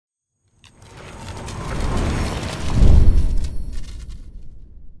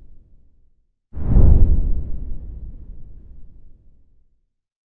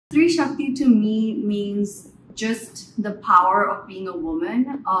Devi to me means just the power of being a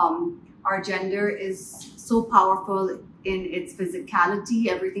woman. Our gender is so powerful in its physicality,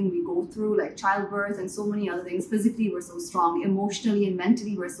 everything we go through, like childbirth and so many other things. Physically, we're so strong. Emotionally and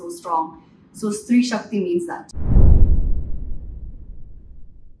mentally, we're so strong. So Stri Shakti means that.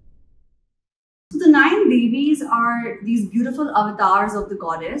 So the 9 Devis are these beautiful avatars of the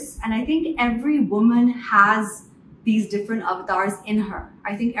goddess. And I think every woman has these different avatars in her.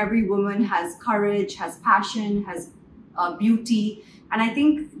 I think every woman has courage, has passion, has beauty. And I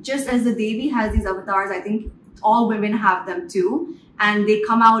think just as the Devi has these avatars, I think all women have them too. And they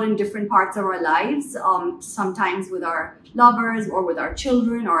come out in different parts of our lives, sometimes with our lovers or with our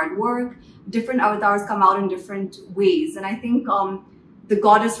children or at work. Different avatars come out in different ways. And I think the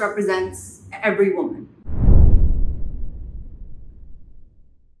goddess represents every woman.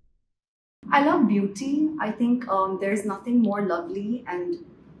 I love beauty. I think there's nothing more lovely and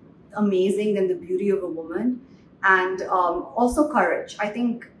amazing than the beauty of a woman. And also courage. I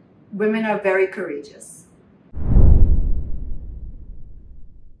think women are very courageous.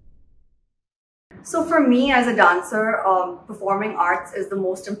 So for me as a dancer, performing arts is the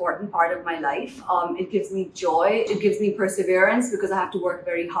most important part of my life. It gives me joy, it gives me perseverance because I have to work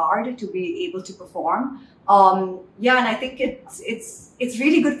very hard to be able to perform. Yeah, and I think it's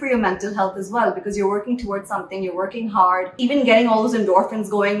really good for your mental health as well because you're working towards something, you're working hard, even getting all those endorphins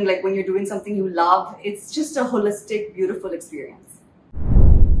going, like when you're doing something you love. It's just a holistic, beautiful experience.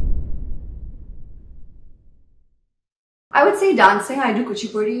 I would say dancing. I do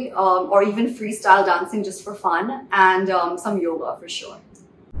kuchipudi or even freestyle dancing just for fun, and some yoga for sure.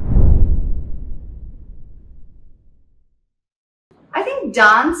 I think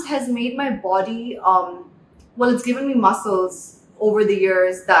dance has made my body, well, it's given me muscles over the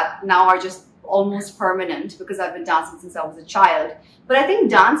years that now are just almost permanent because I've been dancing since I was a child. But I think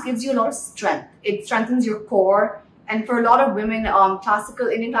dance gives you a lot of strength. It strengthens your core. And for a lot of women,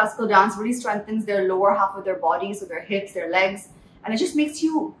 Indian classical dance really strengthens their lower half of their body, so their hips, their legs, and it just makes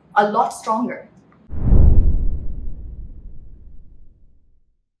you a lot stronger.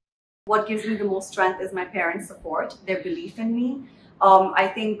 What gives me the most strength is my parents' support, their belief in me.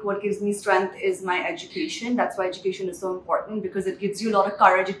 I think what gives me strength is my education. That's why education is so important because it gives you a lot of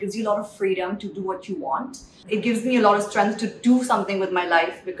courage, it gives you a lot of freedom to do what you want. It gives me a lot of strength to do something with my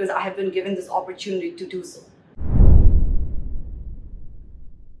life because I have been given this opportunity to do so.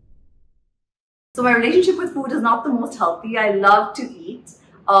 So my relationship with food is not the most healthy. I love to eat.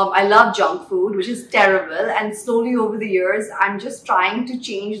 I love junk food, which is terrible. And slowly over the years, I'm just trying to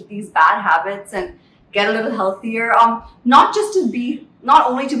change these bad habits and get a little healthier. Not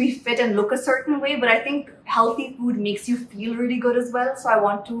only to be fit and look a certain way, but I think healthy food makes you feel really good as well. So I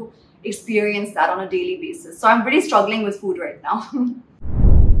want to experience that on a daily basis. So I'm really struggling with food right now.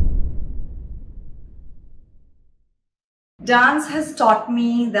 Dance has taught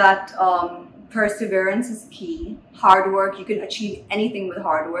me that perseverance is key. Hard work, you can achieve anything with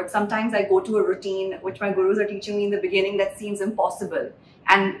hard work. Sometimes I go to a routine, which my gurus are teaching me in the beginning, that seems impossible.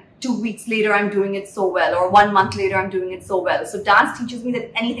 And 2 weeks later, I'm doing it so well, or 1 month later, I'm doing it so well. So dance teaches me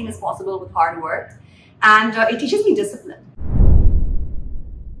that anything is possible with hard work. And it teaches me discipline.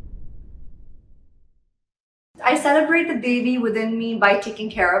 I celebrate the Devi within me by taking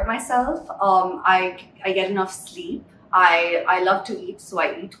care of myself. I get enough sleep. I love to eat, so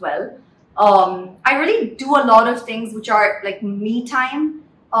I eat well. I really do a lot of things which are like me time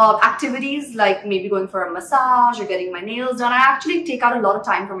activities, like maybe going for a massage or getting my nails done. I actually take out a lot of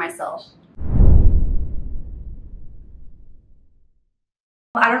time for myself.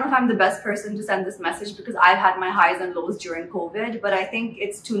 I don't know if I'm the best person to send this message because I've had my highs and lows during COVID, but I think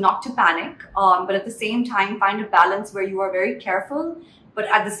it's not to panic, but at the same time find a balance where you are very careful, but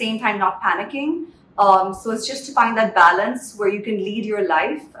at the same time not panicking. So it's just to find that balance where you can lead your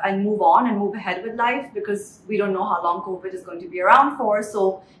life and move on and move ahead with life because we don't know how long COVID is going to be around for,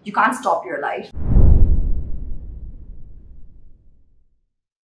 so you can't stop your life.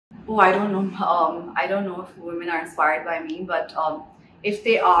 Oh, I don't know. I don't know if women are inspired by me, but if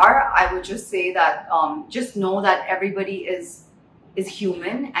they are, I would just say that just know that everybody is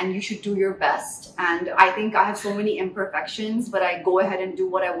human and you should do your best. And I think I have so many imperfections, but I go ahead and do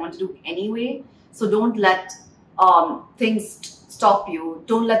what I want to do anyway. So don't let things stop you.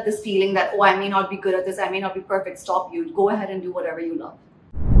 Don't let this feeling that, oh, I may not be good at this, I may not be perfect, stop you. Go ahead and do whatever you love.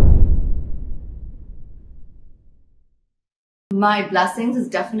 My blessings is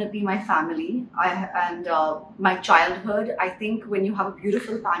definitely my family and my childhood. I think when you have a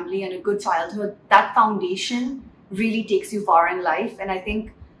beautiful family and a good childhood, that foundation really takes you far in life. And I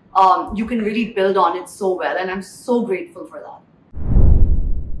think you can really build on it so well. And I'm so grateful for that.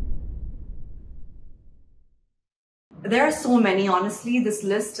 There are so many, honestly. This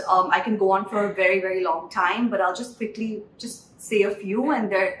list, I can go on for a very, very long time, but I'll just quickly just say a few.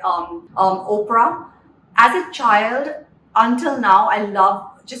 And they're Oprah. As a child, until now, I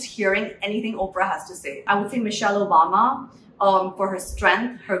love just hearing anything Oprah has to say. I would say Michelle Obama for her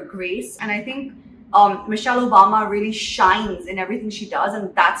strength, her grace. And I think Michelle Obama really shines in everything she does,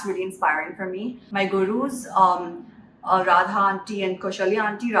 and that's really inspiring for me. My gurus, Radha Auntie and Kaushalya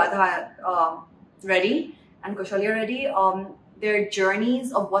Auntie, Radha Reddy and Kaushalya Reddy, their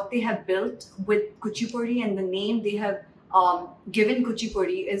journeys of what they have built with Kuchipudi and the name they have given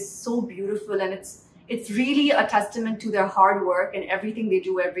Kuchipudi is so beautiful, and it's really a testament to their hard work and everything they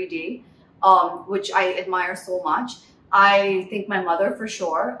do every day, which I admire so much. I think my mother for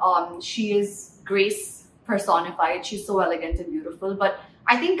sure. She is grace personified. She's so elegant and beautiful. But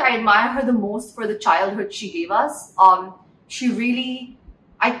I think I admire her the most for the childhood she gave us. She really,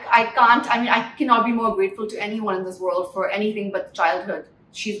 I cannot be more grateful to anyone in this world for anything but the childhood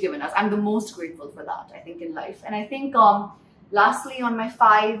she's given us. I'm the most grateful for that, I think, in life. And I think lastly, on my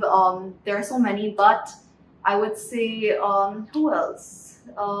 5, there are so many, but I would say, who else?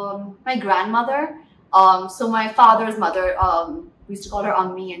 My grandmother. So my father's mother, we used to call her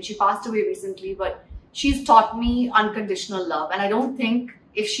Ammi, and she passed away recently, but she's taught me unconditional love. And I don't think,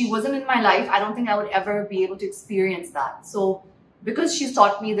 if she wasn't in my life, I don't think I would ever be able to experience that. So because she's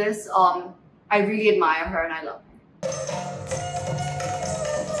taught me this, I really admire her and I love her.